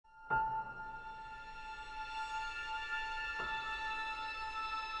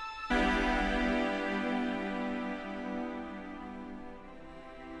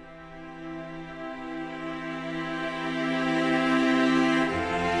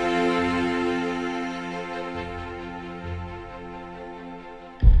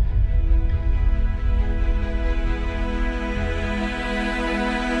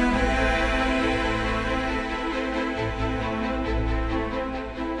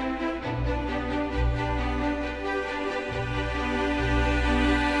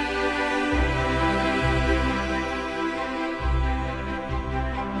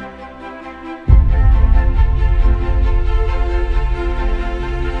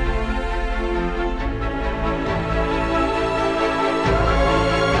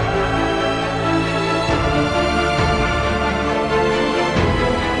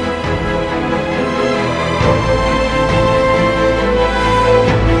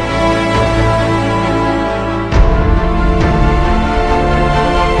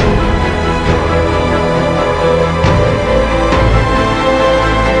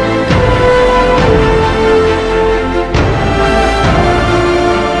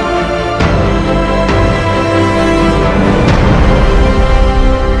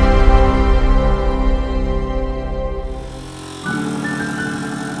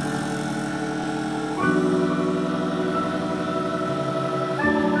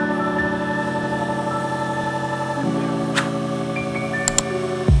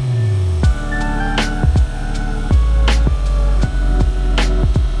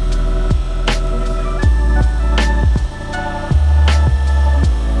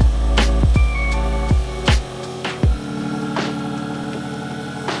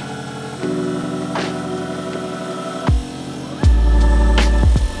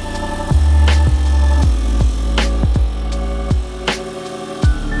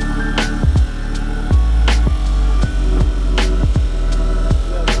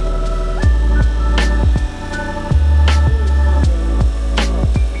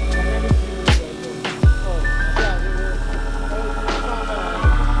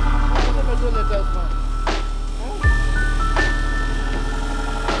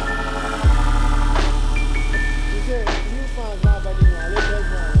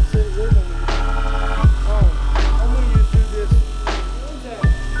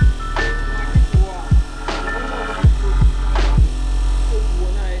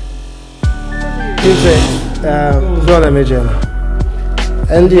say, Zona Major.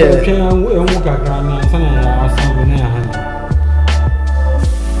 And yeah,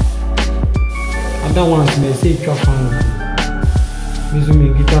 I don't want to say Chopin.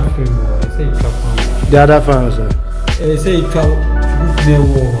 Mizumi guitar film, I say Chopin. the other fans. I say Chopin.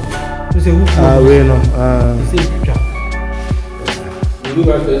 You say who? We know. Say Chopin.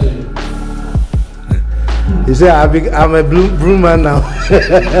 He said, I'm a blue man now.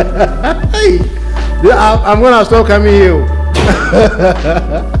 Hey, I'm going to stop coming here.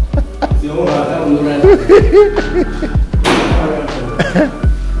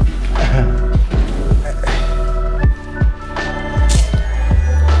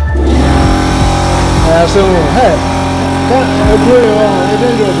 So, hey, Ghana is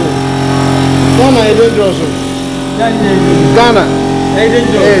dangerous. Ghana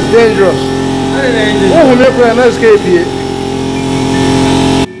is dangerous. Who will make an escape here?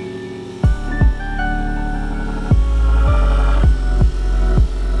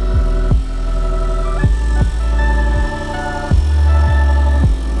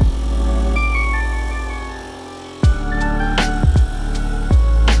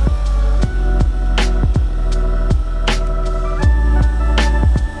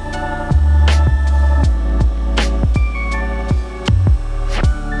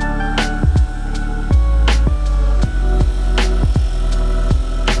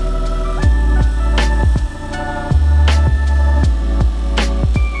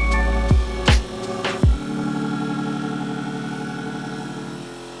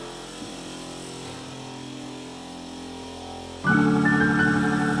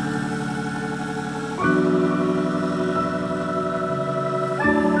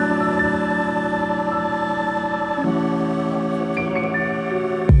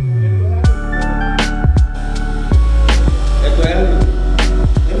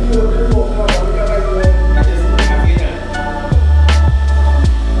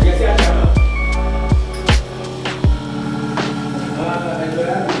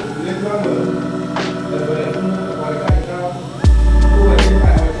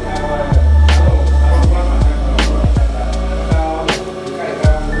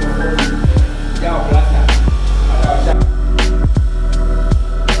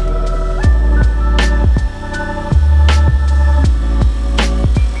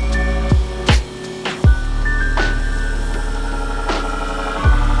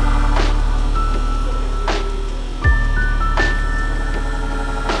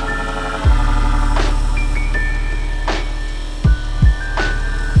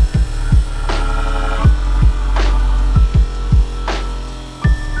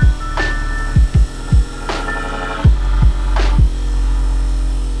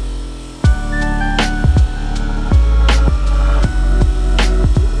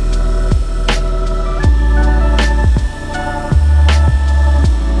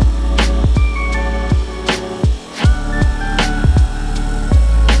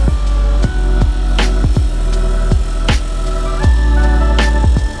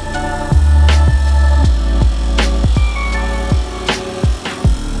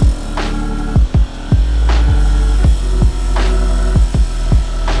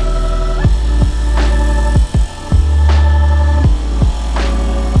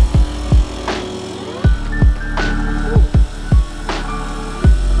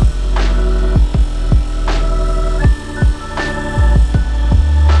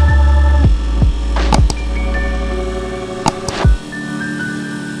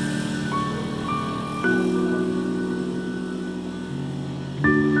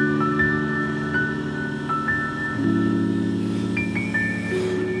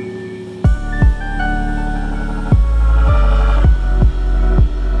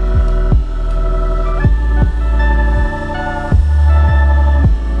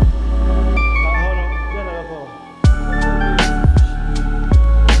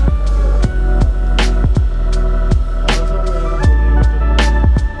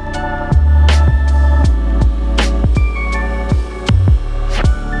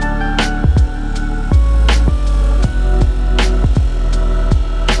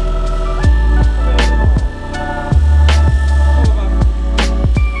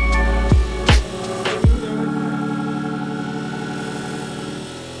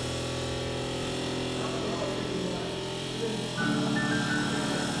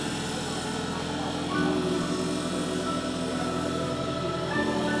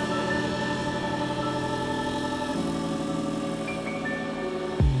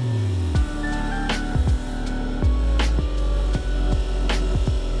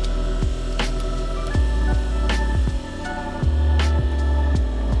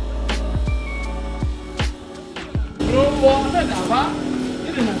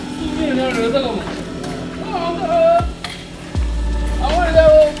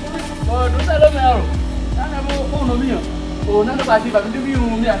 Oh, none of us have to be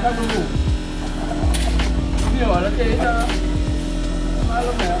room. Yeah, that's the room. You know, let's say,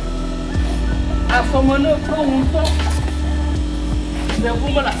 as someone who comes up, the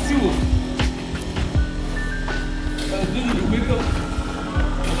woman at you. Didn't you wake up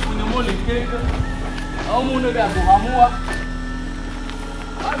in the morning cake? I'm going to get to Hamua.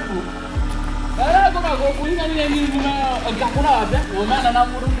 I go for you and a Gapuna, woman, and I'm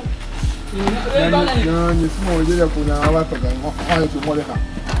going to. No, you small, you have put our life again. I to Monica.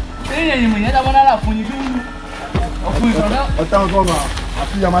 Hey, you mean that one up when you do? A town governor, I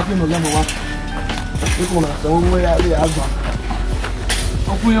see a Martin November 1. This one, the way I live.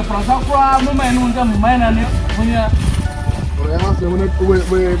 Open from Sakura, no man won't come, man, and when you are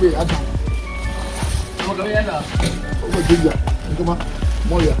where we are. Over Ginger, come on,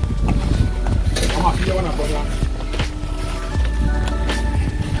 Moya. I'm not here on a brother.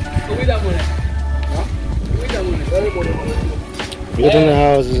 Building a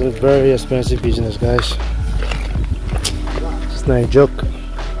house is a very expensive business, guys. It's not a joke.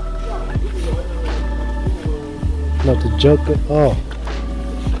 Not a joke at all.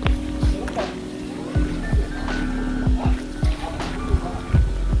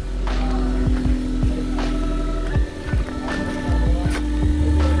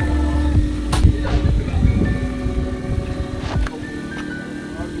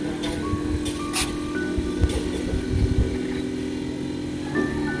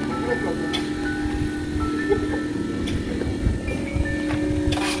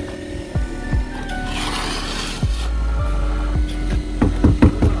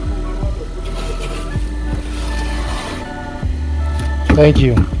 Thank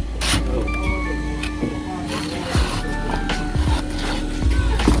you.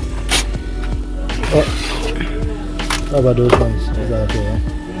 Oh, how about those ones? Is that okay?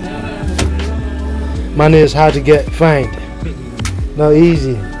 Money is hard to get, find. Not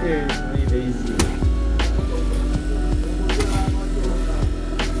easy.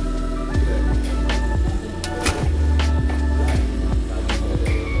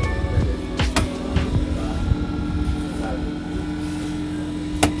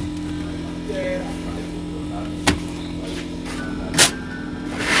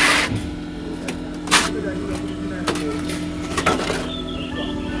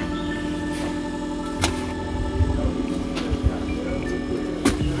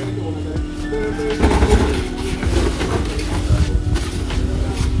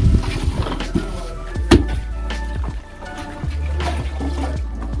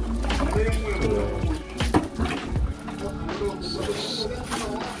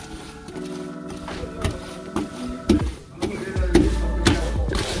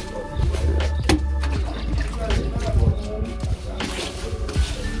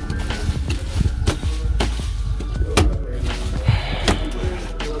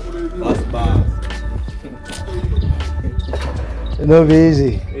 It'll be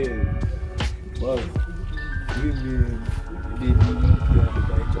easy.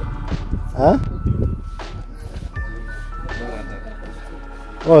 Huh?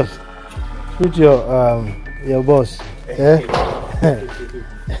 Boss, put your boss. Yeah?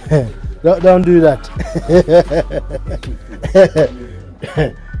 don't do that.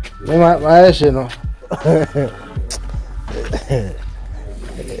 My you know.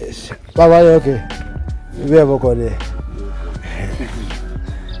 Papa, you okay? We have a call there.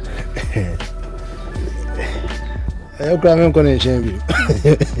 I'm going to change you.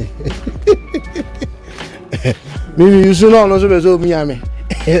 Maybe you should not know so Miami.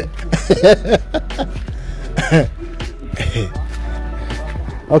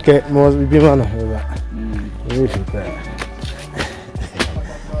 Okay, must be man over.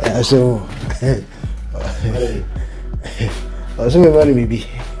 So I was very baby.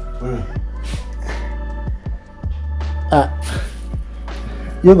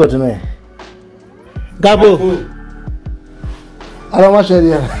 You got to me. Gabo. I don't want to share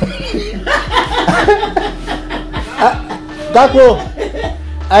here. Gabo.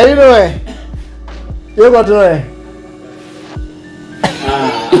 Are you know it? You got to know.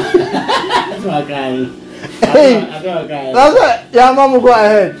 That's my guy. Hey, that's it. Yeah, mom, go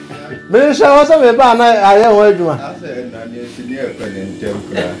ahead. Minister, what's up with Bana? I am waiting. I said, I'm your senior friend in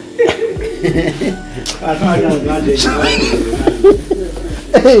Temple.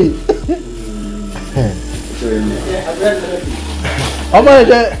 Hey. Oh my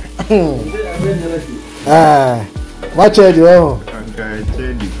God. What are you doing?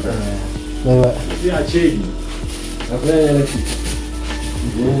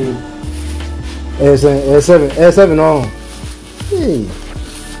 A7 on. Hey.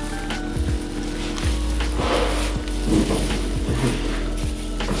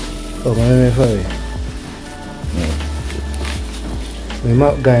 Oh, my family.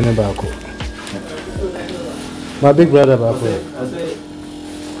 My guy in the back. My big brother back.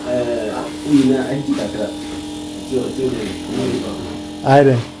 I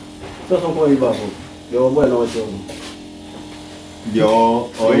didn't.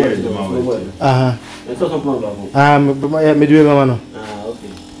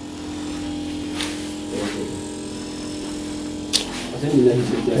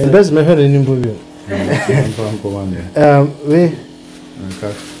 Best me heard in Imbubu. We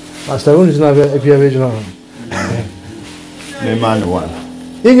Master One is not a original. The man one.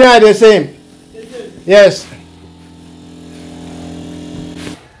 You are the same. Yes.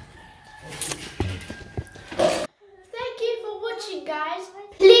 Thank you for watching, guys.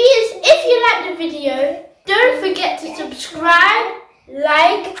 Please, if you like the video, don't forget to subscribe,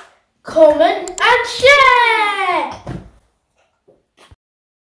 like, comment, and share.